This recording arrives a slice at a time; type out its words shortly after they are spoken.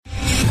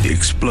The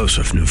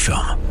explosive new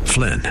film,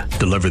 Flynn,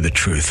 deliver the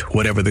truth,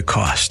 whatever the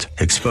cost.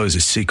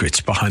 Exposes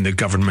secrets behind the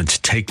government's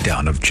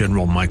takedown of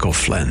General Michael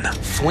Flynn.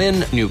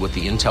 Flynn knew what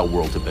the intel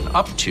world had been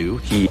up to.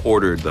 He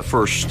ordered the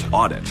first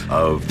audit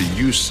of the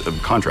use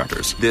of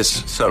contractors.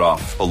 This set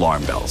off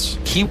alarm bells.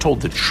 He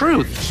told the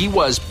truth. He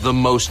was the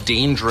most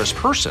dangerous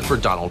person for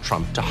Donald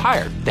Trump to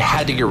hire. They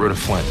had to get rid of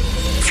Flynn.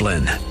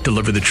 Flynn,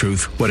 deliver the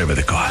truth, whatever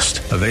the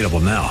cost. Available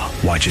now.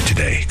 Watch it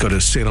today. Go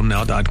to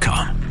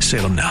salemnow.com.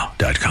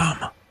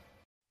 salemnow.com.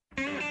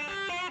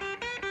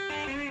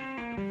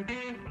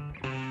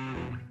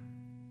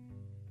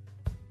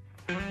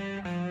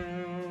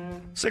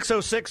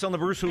 6:06 on the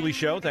Bruce Hooley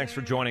Show. Thanks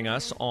for joining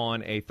us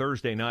on a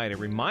Thursday night. A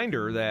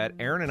reminder that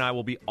Aaron and I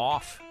will be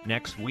off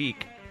next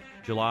week.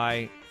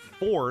 July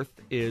 4th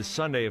is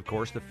Sunday, of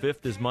course. The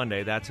 5th is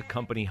Monday. That's a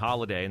company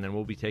holiday, and then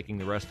we'll be taking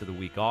the rest of the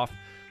week off.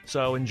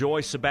 So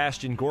enjoy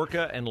Sebastian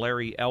Gorka and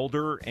LaRe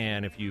Elder,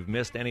 and if you've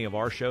missed any of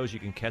our shows, you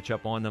can catch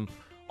up on them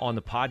on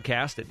the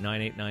podcast at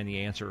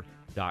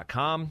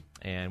 989theanswer.com,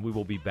 and we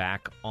will be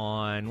back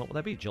on, what will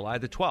that be, July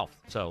the 12th.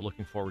 So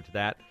looking forward to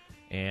that.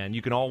 And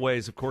you can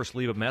always, of course,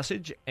 leave a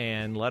message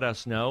and let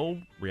us know,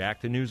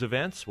 react to news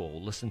events.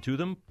 We'll listen to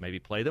them, maybe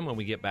play them when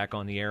we get back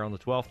on the air on the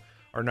 12th.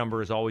 Our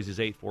number, as always, is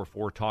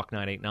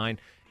 844-TALK-989,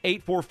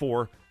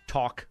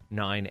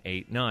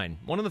 844-TALK-989.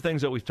 One of the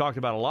things that we've talked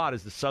about a lot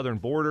is the southern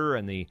border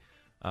and the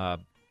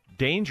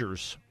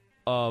dangers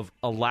of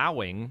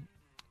allowing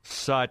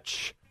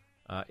such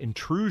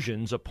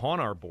intrusions upon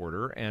our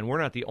border, and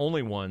we're not the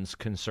only ones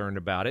concerned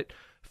about it.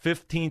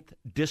 15th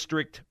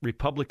District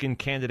Republican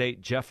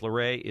candidate Jeff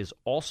LaRe is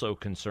also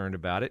concerned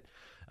about it.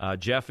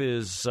 Jeff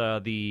is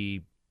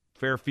the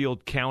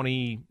Fairfield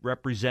County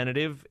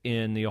representative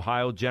in the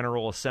Ohio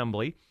General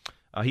Assembly.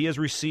 He has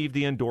received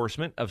the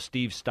endorsement of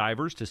Steve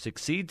Stivers to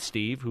succeed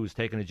Steve, who has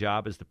taken a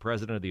job as the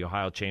president of the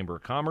Ohio Chamber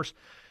of Commerce.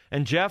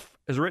 And Jeff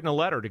has written a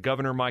letter to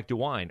Governor Mike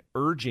DeWine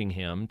urging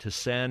him to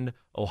send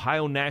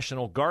Ohio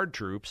National Guard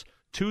troops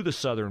to the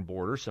southern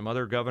border. Some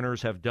other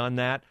governors have done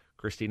that.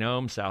 Kristi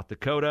Noem, South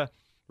Dakota.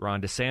 Ron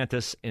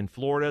DeSantis in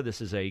Florida. This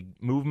is a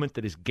movement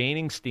that is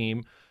gaining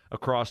steam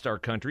across our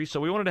country. So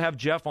we wanted to have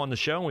Jeff on the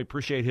show, and we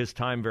appreciate his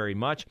time very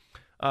much.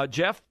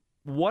 Jeff,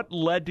 what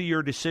led to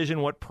your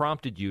decision? What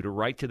prompted you to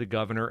write to the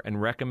governor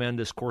and recommend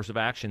this course of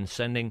action,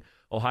 sending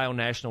Ohio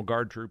National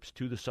Guard troops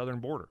to the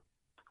southern border?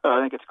 I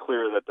think it's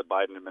clear that the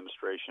Biden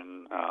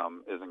administration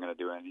isn't going to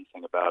do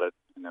anything about it.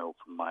 You know,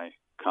 from my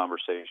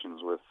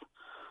conversations with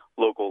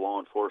local law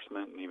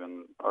enforcement and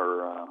even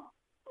our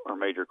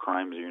major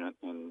crimes unit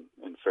in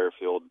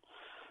Fairfield,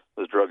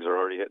 those drugs are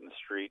already hitting the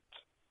street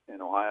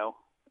in Ohio,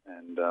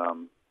 and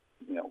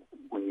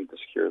we need to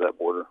secure that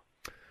border.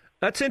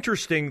 That's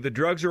interesting. The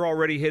drugs are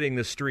already hitting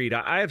the street.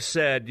 I have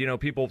said,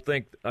 people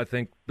I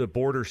think the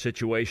border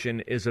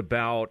situation is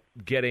about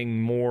getting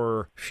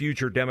more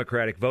future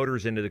Democratic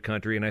voters into the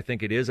country, and I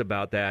think it is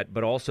about that.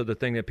 But also the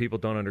thing that people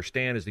don't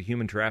understand is the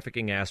human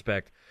trafficking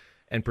aspect,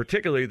 and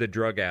particularly the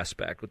drug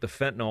aspect with the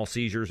fentanyl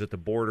seizures at the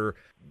border.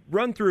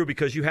 Run through,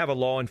 because you have a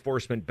law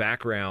enforcement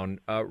background,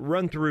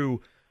 run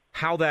through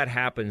how that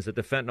happens, that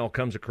the fentanyl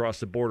comes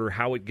across the border,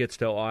 how it gets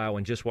to Ohio,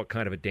 and just what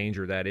kind of a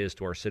danger that is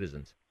to our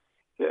citizens.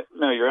 Yeah,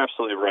 no, you're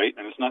absolutely right.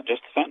 And it's not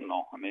just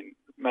fentanyl. I mean,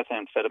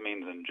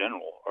 methamphetamines in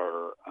general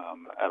are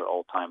at an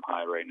all-time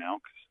high right now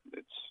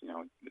because it's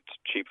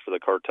cheap for the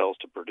cartels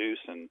to produce,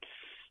 and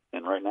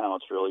right now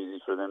it's really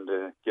easy for them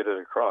to get it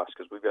across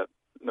because we've got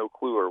no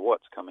clue or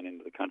what's coming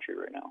into the country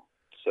right now.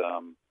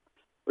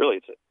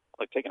 It's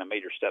like taking a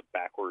major step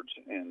backwards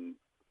in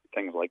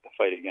things like the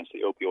fight against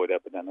the opioid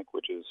epidemic,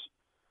 which is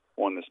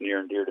one that's near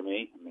and dear to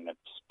me. I mean,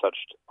 it's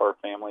touched our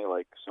family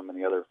like so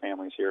many other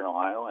families here in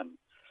Ohio, and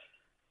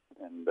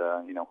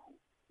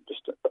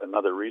just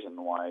another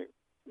reason why,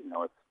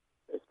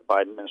 if the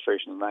Biden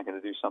administration is not going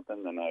to do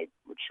something, then I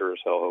would sure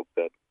as hell hope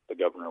that the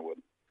governor would.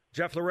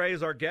 Jeff LaRe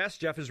is our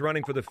guest. Jeff is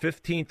running for the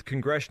 15th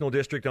Congressional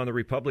District on the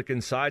Republican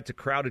side. It's a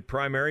crowded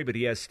primary, but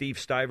he has Steve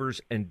Stivers'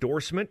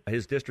 endorsement.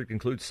 His district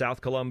includes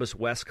South Columbus,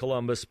 West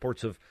Columbus,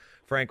 parts of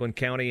Franklin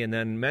County, and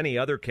then many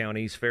other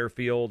counties,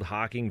 Fairfield,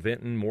 Hocking,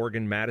 Vinton,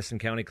 Morgan, Madison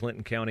County,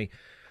 Clinton County.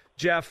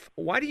 Jeff,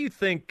 why do you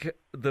think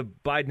the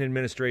Biden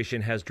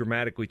administration has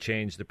dramatically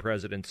changed the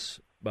President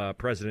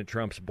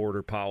Trump's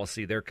border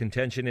policy? Their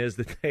contention is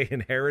that they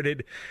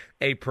inherited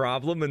a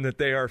problem and that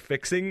they are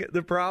fixing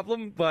the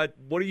problem. But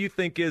what do you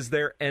think is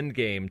their end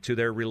game to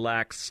their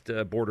relaxed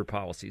border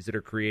policies that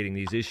are creating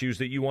these issues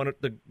that you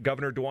want the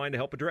Governor DeWine to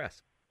help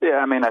address? Yeah,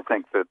 I mean, I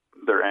think that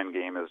their end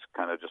game is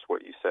kind of just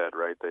what you said,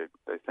 right? They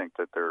think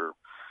that they're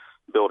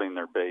building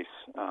their base,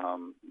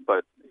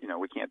 but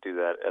we can't do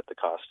that at the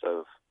cost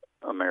of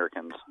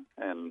Americans,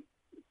 and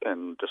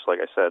just like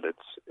I said,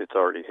 it's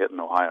already hitting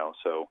Ohio,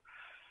 so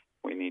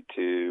we need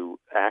to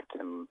act,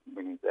 and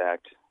we need to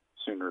act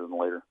sooner than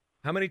later.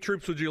 How many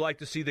troops would you like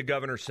to see the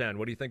governor send?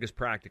 What do you think is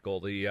practical?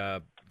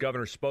 The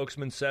governor's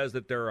spokesman says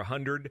that there are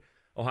 100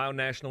 Ohio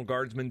National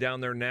Guardsmen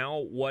down there now.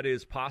 What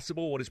is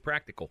possible? What is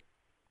practical?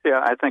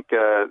 Yeah, I think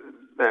that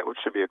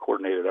should be a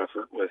coordinated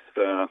effort with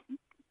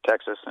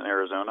Texas and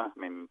Arizona. I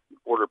mean,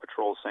 Border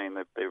Patrol is saying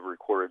that they've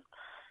recorded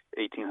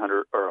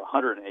 1,800 or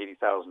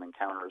 180,000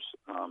 encounters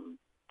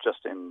just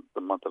in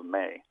the month of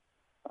May.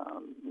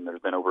 And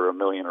there's been over 1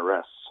 million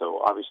arrests.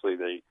 So obviously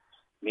they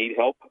need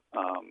help,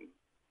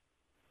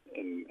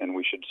 and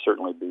we should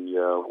certainly be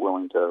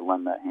willing to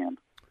lend that hand.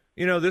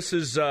 You know, this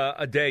is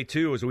a day,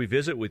 too, as we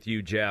visit with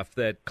you, Jeff,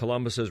 that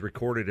Columbus has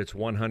recorded its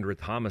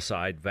 100th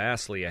homicide,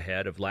 vastly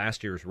ahead of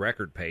last year's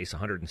record pace,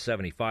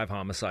 175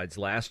 homicides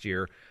last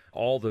year.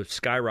 All the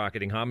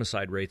skyrocketing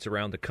homicide rates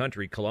around the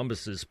country,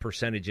 Columbus's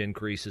percentage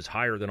increase is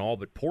higher than all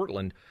but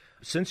Portland.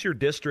 Since your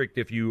district,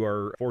 if you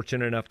are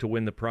fortunate enough to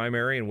win the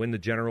primary and win the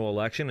general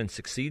election and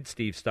succeed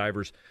Steve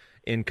Stivers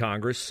in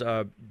Congress,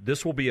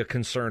 this will be a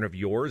concern of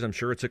yours. I'm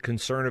sure it's a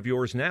concern of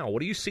yours now.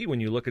 What do you see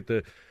when you look at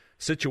the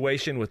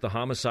situation with the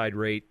homicide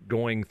rate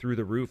going through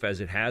the roof as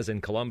it has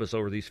in Columbus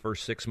over these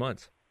first 6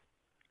 months?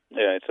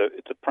 Yeah,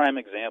 it's a prime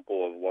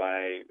example of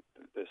why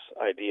this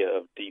idea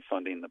of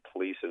defunding the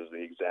police is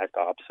the exact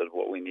opposite of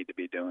what we need to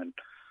be doing.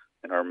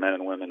 And our men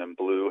and women in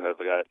blue have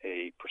got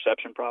a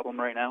perception problem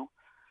right now,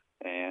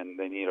 and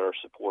they need our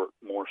support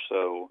more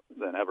so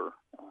than ever.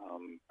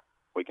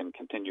 We can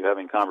continue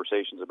having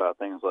conversations about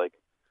things like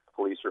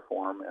police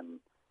reform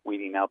and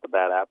weeding out the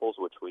bad apples,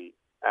 which we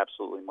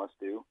absolutely must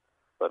do.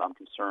 But I'm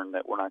concerned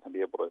that we're not going to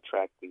be able to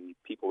attract the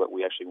people that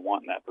we actually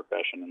want in that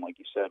profession. And like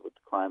you said, with the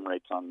crime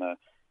rates on the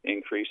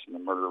increase and the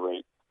murder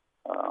rate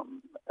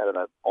at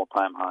an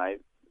all-time high,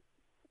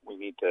 we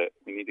need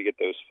to get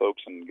those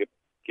folks and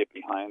get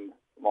behind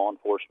law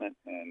enforcement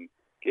and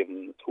give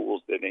them the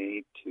tools that they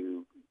need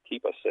to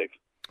keep us safe.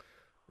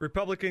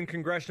 Republican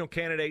congressional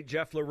candidate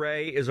Jeff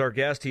LaRe is our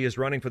guest. He is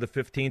running for the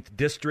 15th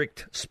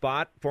district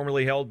spot,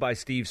 formerly held by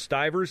Steve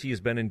Stivers. He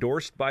has been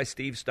endorsed by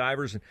Steve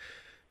Stivers. And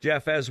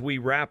Jeff, as we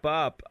wrap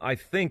up, I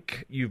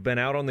think you've been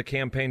out on the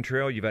campaign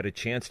trail. You've had a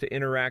chance to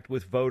interact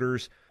with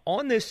voters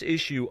on this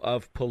issue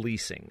of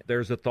policing.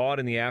 There's a thought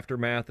in the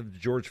aftermath of the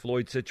George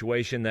Floyd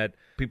situation that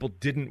people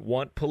didn't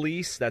want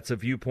police. That's a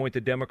viewpoint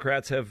that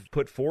Democrats have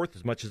put forth,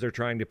 as much as they're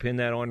trying to pin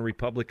that on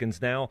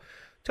Republicans now.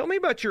 Tell me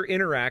about your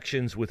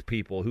interactions with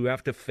people who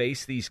have to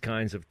face these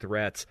kinds of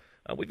threats.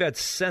 We've had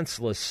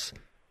senseless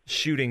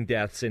shooting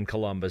deaths in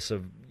Columbus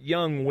of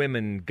young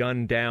women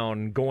gunned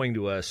down going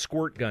to a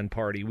squirt gun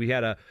party. We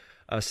had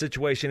a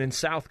situation in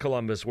South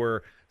Columbus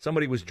where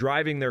somebody was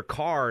driving their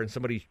car and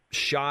somebody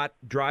shot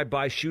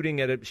drive-by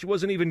shooting at it. She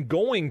wasn't even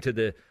going to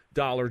the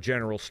Dollar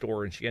General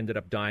store and she ended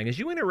up dying. As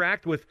you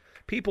interact with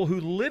people who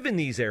live in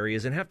these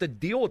areas and have to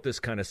deal with this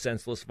kind of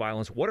senseless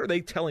violence, what are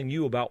they telling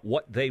you about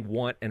what they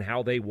want and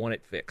how they want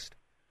it fixed?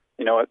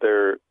 You know what?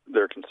 They're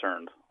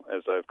concerned.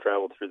 As I've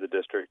traveled through the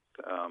district,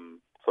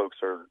 folks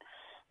are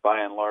by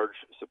and large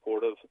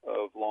supportive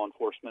of law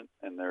enforcement,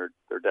 and they're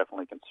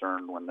definitely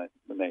concerned when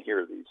they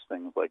hear these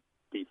things like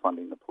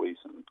defunding the police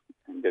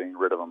and getting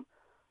rid of them,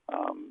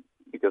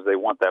 because they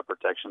want that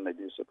protection. They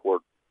do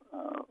support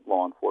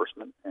law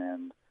enforcement,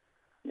 and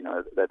you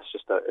know that's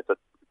just it's a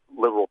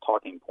liberal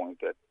talking point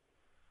that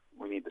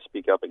we need to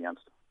speak up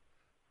against.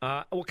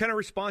 What kind of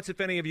response,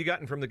 if any, have you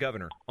gotten from the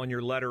governor on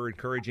your letter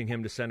encouraging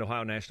him to send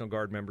Ohio National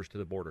Guard members to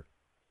the border?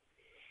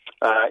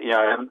 I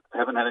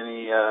haven't had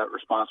any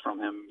response from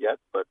him yet,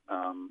 but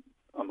I'm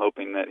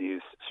hoping that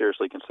he's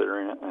seriously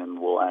considering it and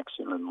will act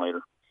sooner than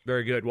later.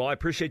 Very good. Well, I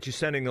appreciate you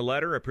sending the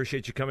letter. I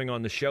appreciate you coming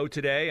on the show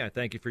today. I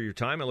thank you for your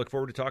time. I look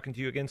forward to talking to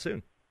you again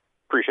soon.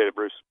 Appreciate it,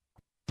 Bruce.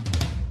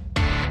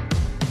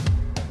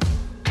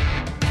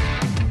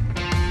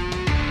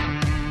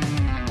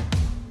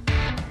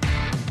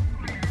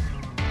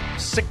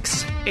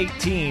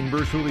 6:18,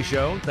 Bruce Hooley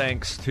Show.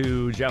 Thanks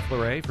to Jeff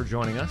LaRe for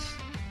joining us.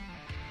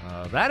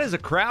 That is a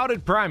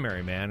crowded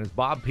primary, man. It's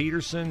Bob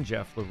Peterson,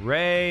 Jeff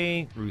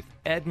LaRe, Ruth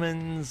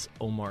Edmonds,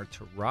 Omar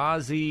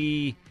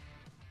Tarazi.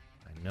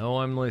 I know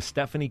I'm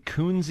Stephanie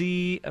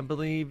Coonsey, I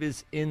believe,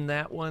 is in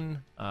that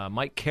one.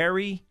 Mike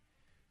Carey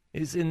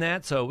is in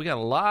that. So we got a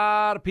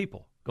lot of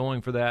people going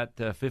for that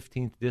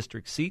 15th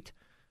district seat,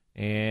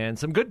 and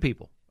some good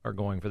people are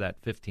going for that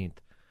 15th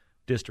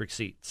district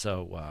seat.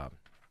 So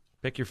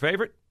pick your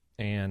favorite,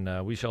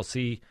 and we shall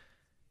see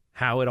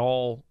how it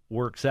all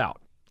works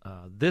out.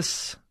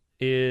 This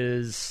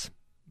is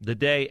the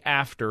day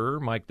after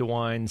Mike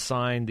DeWine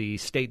signed the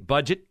state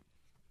budget.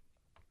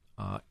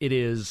 It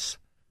is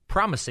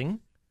promising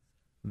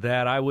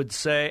that I would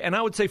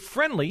say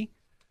friendly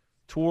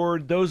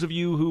toward those of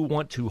you who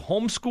want to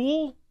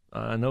homeschool,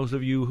 and those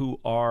of you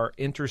who are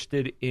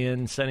interested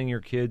in sending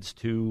your kids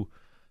to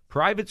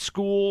private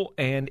school,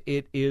 and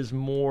it is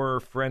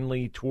more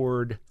friendly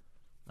toward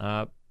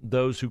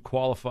those who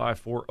qualify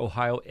for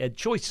Ohio Ed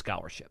Choice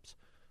scholarships.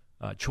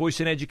 Choice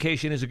in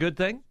education is a good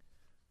thing.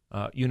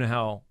 You know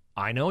how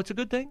I know it's a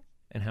good thing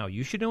and how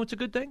you should know it's a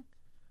good thing?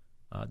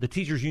 The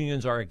teachers'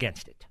 unions are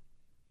against it.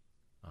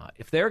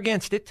 If they're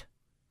against it,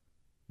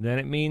 then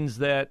it means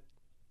that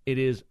it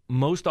is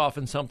most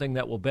often something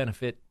that will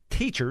benefit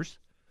teachers,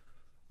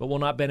 but will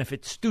not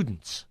benefit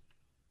students.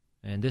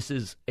 And this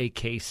is a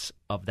case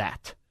of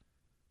that.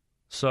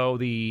 So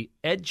the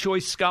Ed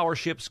Choice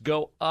scholarships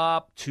go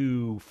up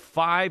to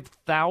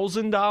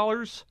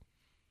 $5,000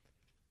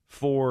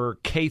 for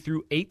K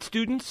through 8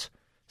 students,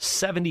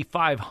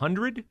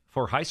 $7,500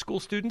 for high school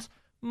students.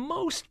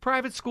 Most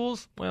private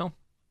schools, well,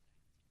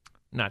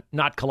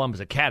 not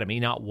Columbus Academy,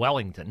 not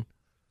Wellington,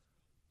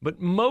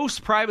 but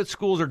most private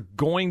schools are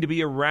going to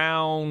be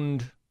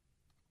around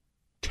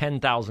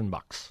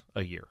 $10,000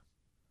 a year.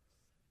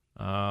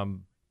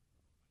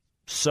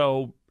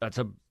 So that's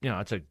a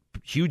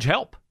huge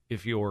help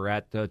if you're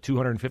at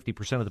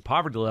 250% of the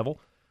poverty level,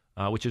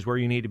 which is where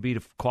you need to be to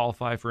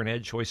qualify for an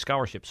Ed Choice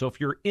scholarship. So if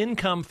your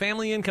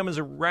family income is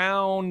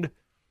around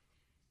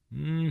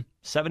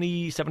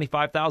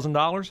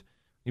 $75,000,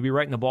 you'd be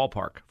right in the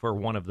ballpark for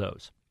one of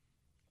those.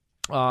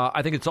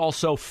 I think it's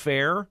also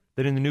fair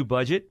that in the new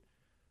budget,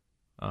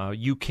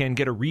 you can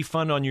get a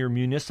refund on your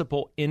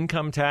municipal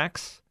income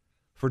tax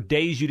for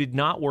days you did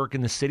not work in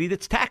the city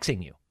that's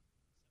taxing you.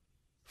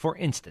 For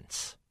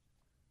instance,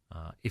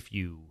 if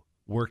you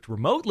worked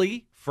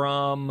remotely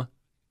from,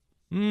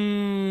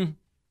 let's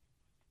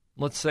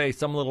say,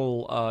 some a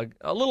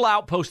little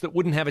outpost that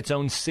wouldn't have its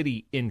own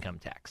city income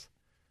tax,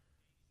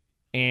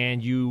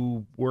 and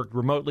you worked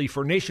remotely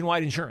for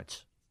Nationwide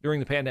Insurance during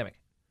the pandemic,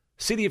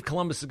 City of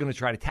Columbus is going to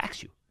try to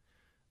tax you.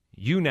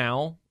 You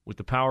now, with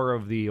the power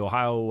of the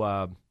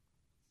Ohio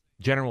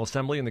General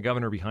Assembly and the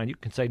governor behind you,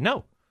 can say,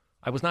 no,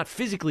 I was not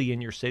physically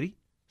in your city,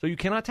 so you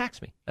cannot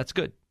tax me. That's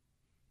good.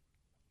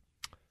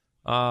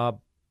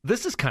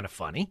 This is kind of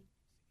funny.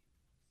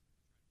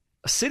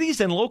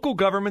 Cities and local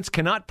governments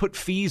cannot put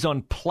fees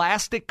on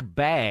plastic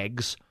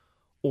bags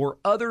or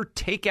other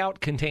takeout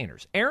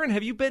containers. Aaron,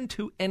 have you been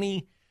to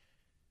any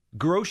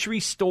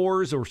grocery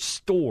stores or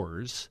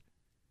stores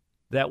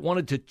that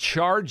wanted to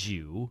charge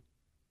you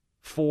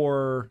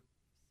for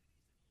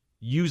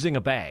using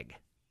a bag?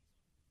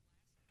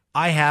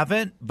 I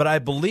haven't, but I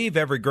believe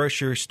every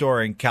grocery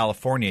store in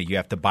California, you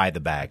have to buy the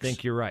bags. I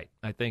think you're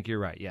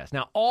right, yes.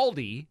 Now,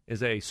 Aldi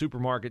is a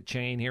supermarket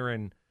chain here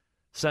in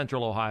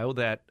central Ohio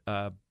that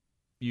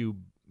you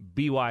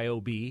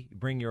BYOB,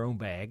 bring your own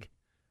bag.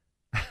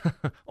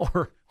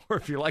 or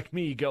if you're like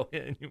me, you go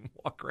in and you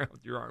walk around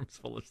with your arms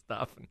full of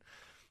stuff and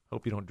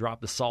hope you don't drop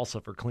the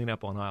salsa for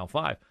cleanup on aisle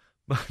 5.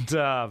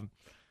 But,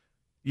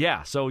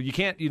 yeah, so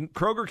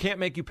Kroger can't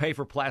make you pay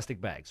for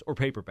plastic bags or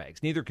paper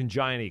bags. Neither can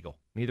Giant Eagle.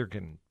 Neither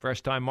can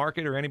Fresh Time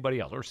Market or anybody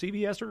else, or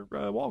CVS or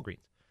Walgreens.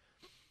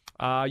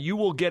 You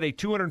will get a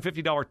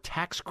 $250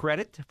 tax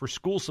credit for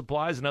school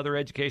supplies and other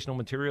educational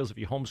materials if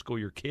you homeschool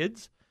your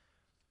kids.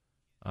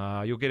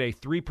 You'll get a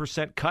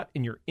 3% cut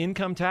in your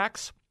income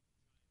tax.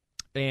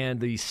 And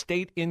the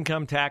state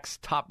income tax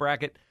top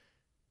bracket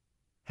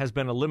has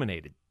been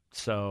eliminated.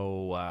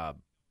 So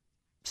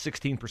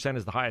 16%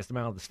 is the highest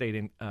amount of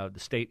the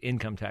state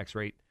income tax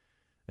rate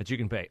that you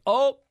can pay.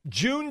 Oh,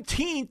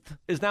 Juneteenth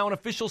is now an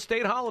official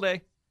state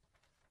holiday.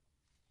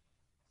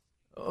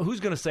 Who's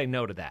going to say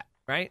no to that,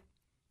 right?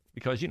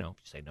 Because, if you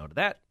say no to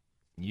that,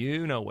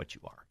 you know what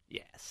you are.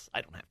 Yes,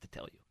 I don't have to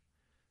tell you.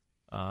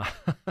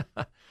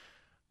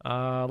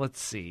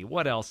 Let's see.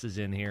 What else is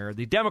in here?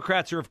 The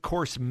Democrats are, of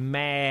course,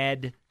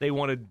 mad. They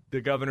wanted the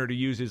governor to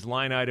use his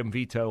line item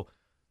veto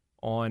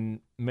on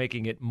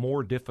making it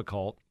more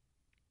difficult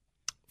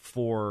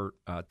for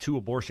 2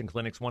 abortion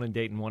clinics, one in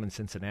Dayton, one in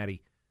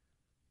Cincinnati,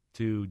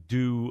 to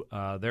do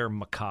their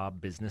macabre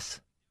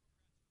business.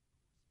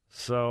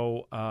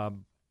 So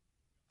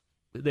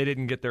they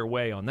didn't get their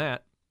way on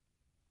that.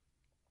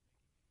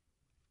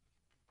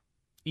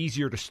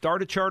 Easier to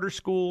start a charter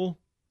school.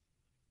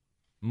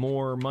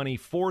 More money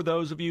for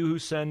those of you who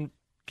send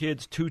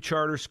kids to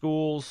charter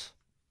schools.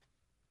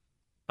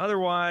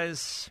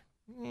 Otherwise,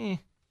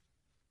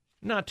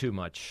 not too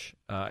much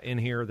in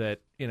here that,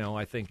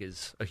 I think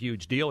is a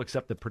huge deal,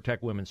 except the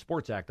Protect Women's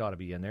Sports Act ought to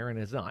be in there, and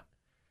it's not,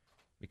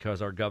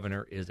 because our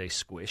governor is a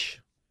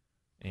squish,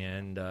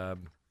 and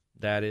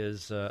that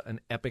is an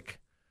epic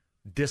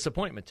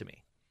disappointment to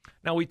me.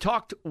 Now, we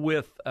talked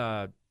with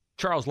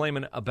Charles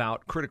Lehman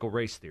about critical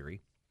race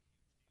theory.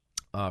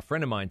 A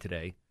friend of mine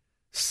today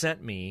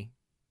sent me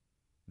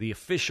the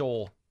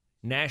official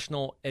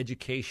National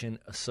Education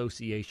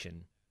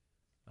Association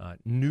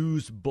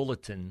news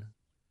bulletin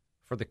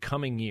for the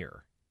coming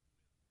year.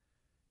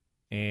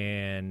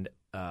 And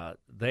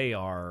they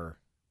are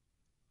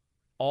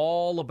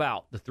all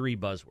about the 3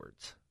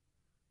 buzzwords: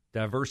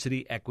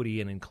 diversity,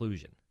 equity, and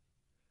inclusion.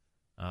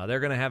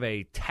 They're going to have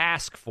a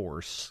task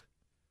force.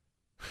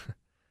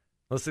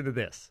 Listen to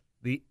this.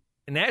 The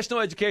National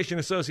Education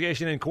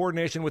Association, in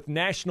coordination with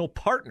national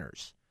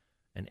partners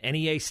and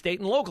NEA state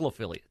and local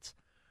affiliates,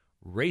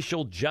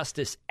 racial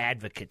justice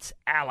advocates,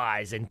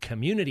 allies, and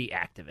community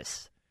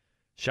activists,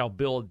 shall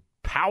build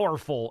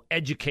powerful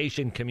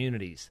education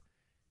communities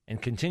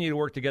and continue to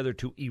work together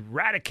to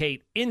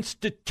eradicate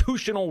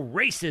institutional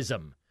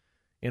racism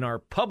in our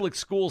public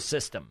school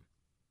system.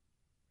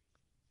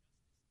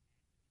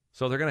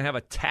 So they're going to have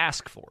a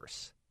task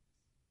force,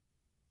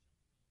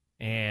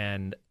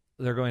 and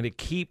they're going to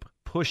keep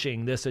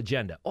pushing this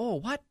agenda. Oh,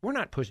 what? We're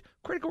not pushing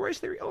critical race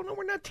theory. Oh, no,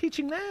 we're not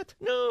teaching that.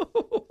 No.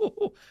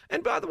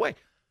 And by the way,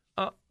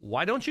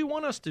 why don't you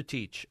want us to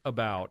teach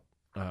about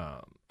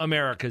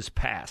America's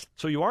past?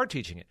 So you are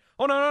teaching it.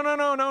 Oh, no,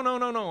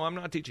 I'm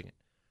not teaching it.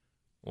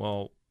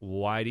 Well,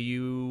 why do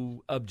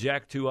you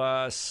object to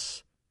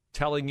us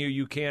telling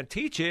you can't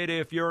teach it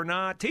if you're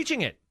not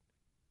teaching it?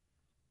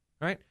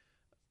 Right?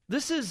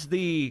 This is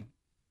the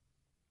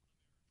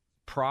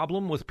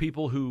problem with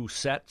people who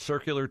set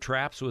circular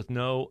traps with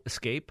no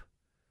escape.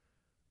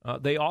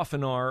 They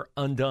often are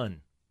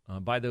undone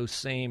by those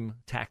same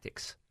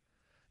tactics.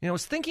 You know, I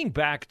was thinking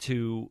back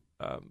to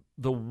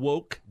the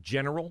woke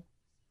general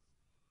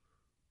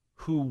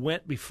who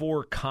went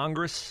before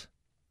Congress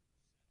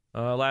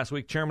last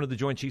week, chairman of the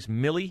Joint Chiefs,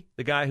 Milley,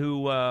 the guy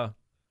who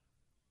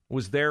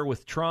was there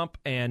with Trump,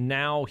 and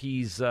now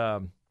he's,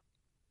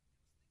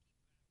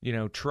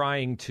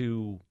 trying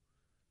to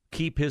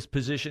keep his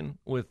position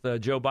with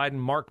Joe Biden,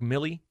 Mark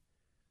Milley.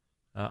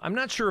 I'm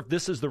not sure if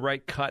this is the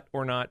right cut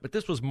or not, but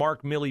this was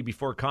Mark Milley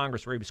before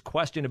Congress, where he was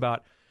questioned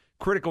about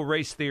critical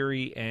race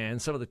theory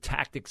and some of the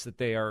tactics that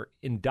they are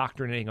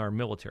indoctrinating our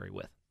military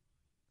with.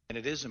 And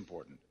it is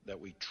important that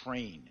we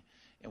train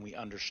and we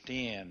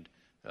understand,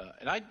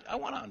 and I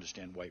want to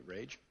understand white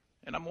rage,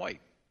 and I'm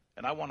white,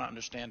 and I want to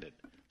understand it.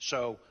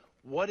 So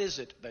what is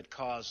it that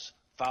caused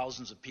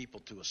thousands of people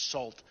to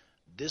assault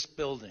this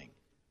building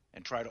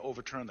and try to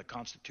overturn the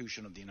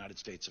Constitution of the United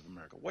States of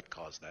America? What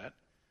caused that?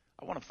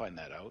 I want to find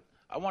that out.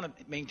 I want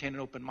to maintain an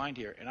open mind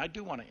here, and I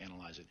do want to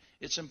analyze it.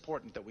 It's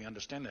important that we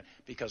understand that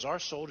because our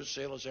soldiers,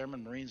 sailors,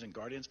 airmen, Marines, and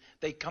Guardians,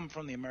 they come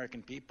from the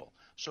American people.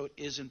 So it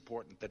is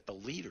important that the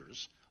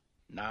leaders,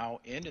 now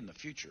and in the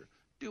future,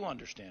 do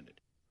understand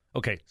it.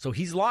 Okay, so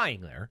he's lying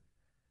there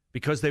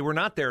because they were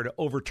not there to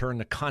overturn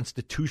the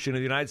Constitution of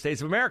the United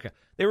States of America.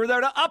 They were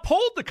there to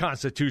uphold the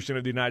Constitution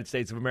of the United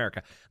States of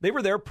America. They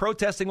were there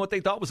protesting what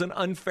they thought was an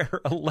unfair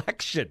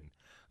election.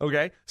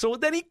 Okay, so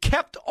then he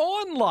kept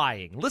on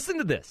lying. Listen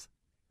to this.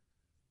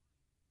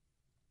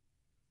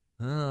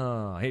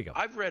 Oh, here you go.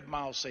 I've read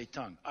Mao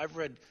Zedong. I've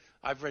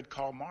read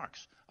Karl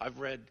Marx. I've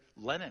read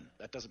Lenin.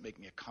 That doesn't make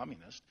me a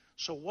communist.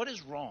 So what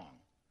is wrong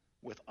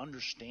with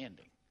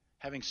understanding,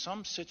 having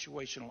some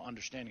situational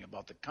understanding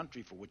about the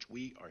country for which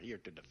we are here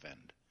to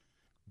defend?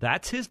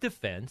 That's his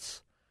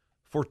defense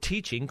for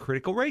teaching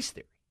critical race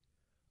theory.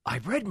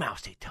 I've read Mao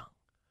Zedong.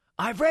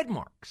 I've read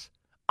Marx.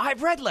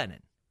 I've read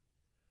Lenin.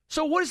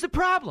 So what is the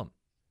problem?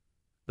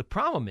 The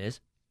problem is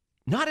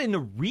not in the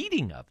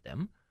reading of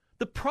them.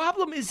 The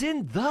problem is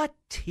in the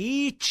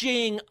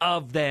teaching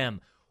of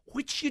them,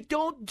 which you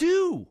don't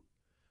do.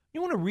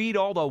 You want to read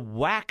all the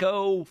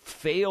wacko,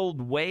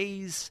 failed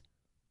ways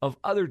of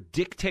other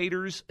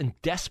dictators and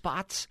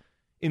despots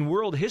in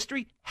world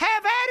history?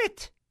 Have at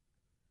it.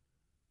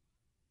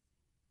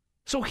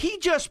 So he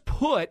just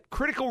put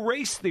critical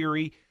race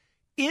theory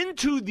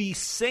into the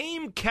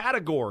same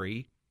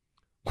category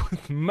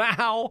with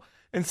Mao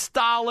and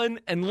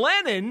Stalin and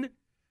Lenin,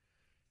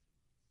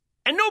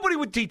 and nobody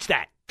would teach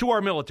that to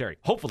our military.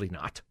 Hopefully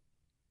not.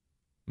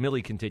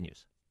 Milley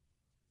continues.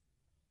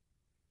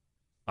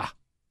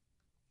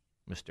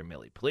 Mr.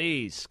 Milley,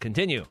 please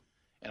continue.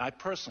 And I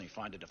personally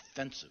find it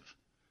offensive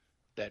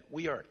that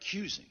we are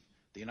accusing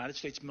the United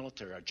States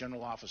military, our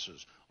general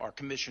officers, our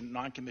commissioned,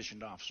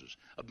 non-commissioned officers,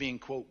 of being,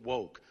 quote,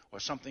 woke or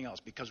something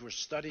else because we're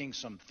studying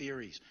some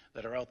theories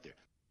that are out there.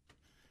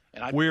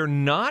 And we're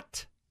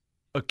not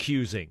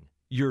accusing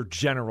your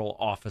general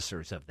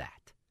officers of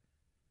that.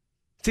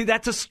 See,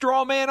 that's a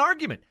straw man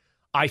argument.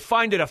 I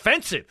find it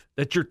offensive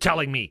that you're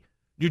telling me,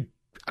 you're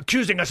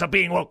accusing us of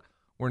being woke.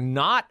 We're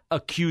not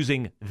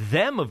accusing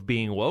them of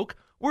being woke.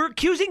 We're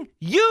accusing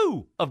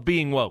you of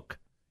being woke.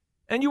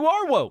 And you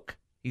are woke.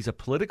 He's a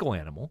political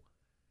animal.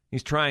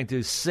 He's trying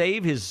to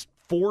save his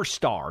 4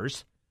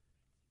 stars.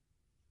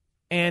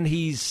 And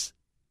he's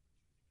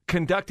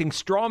conducting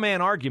straw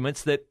man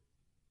arguments that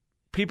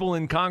people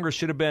in Congress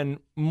should have been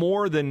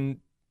more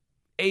than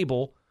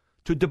able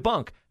to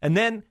debunk. And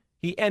then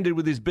he ended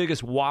with his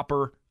biggest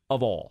whopper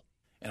of all.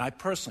 And I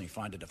personally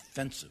find it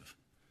offensive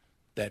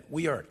that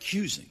we are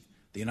accusing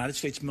the United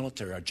States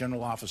military, our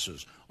general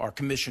officers, our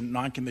commissioned,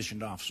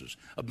 non-commissioned officers,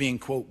 of being,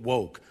 quote,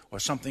 woke or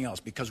something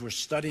else because we're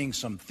studying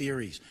some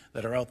theories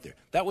that are out there.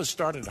 That was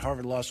started at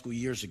Harvard Law School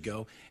years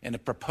ago, and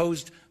it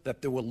proposed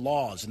that there were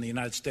laws in the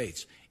United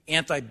States,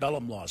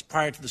 antebellum laws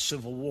prior to the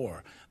Civil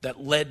War,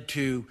 that led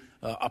to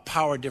a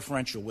power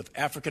differential with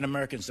African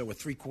Americans that were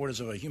 3/4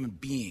 of a human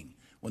being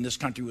when this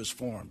country was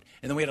formed.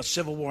 And then we had a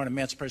Civil War and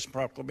Emancipation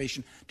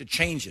Proclamation to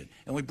change it.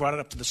 And we brought it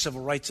up to the Civil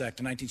Rights Act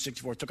in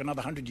 1964. It took another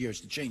 100 years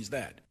to change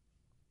that.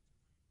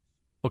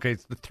 Okay,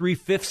 it's the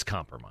 3/5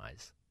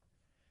 compromise.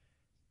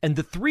 And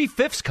the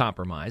 3/5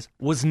 compromise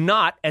was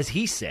not, as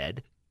he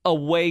said, a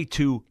way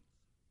to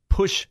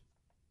push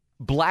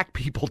black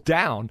people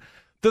down.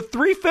 The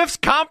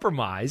 3/5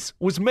 compromise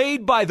was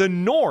made by the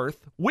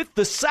North with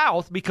the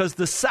South because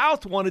the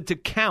South wanted to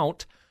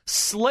count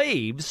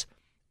slaves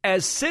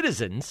as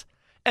citizens.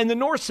 And the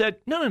North said,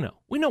 no,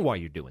 we know why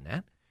you're doing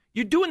that.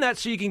 You're doing that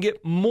so you can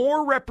get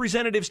more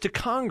representatives to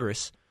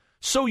Congress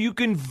so you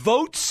can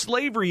vote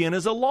slavery in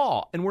as a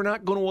law. And we're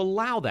not going to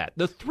allow that.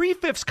 The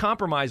 3/5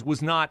 compromise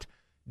was not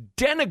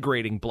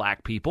denigrating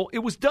black people. It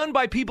was done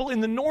by people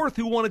in the North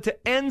who wanted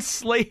to end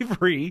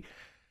slavery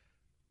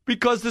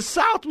because the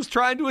South was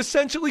trying to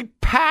essentially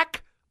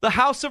pack the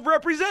House of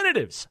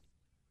Representatives.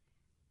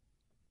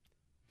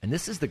 And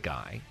this is the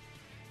guy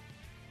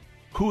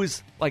who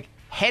is like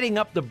heading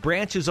up the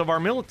branches of our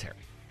military.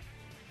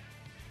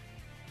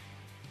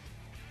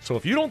 So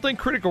if you don't think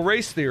critical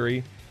race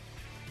theory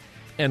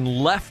and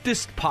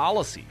leftist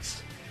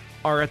policies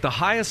are at the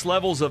highest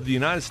levels of the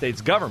United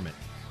States government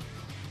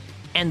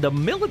and the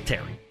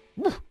military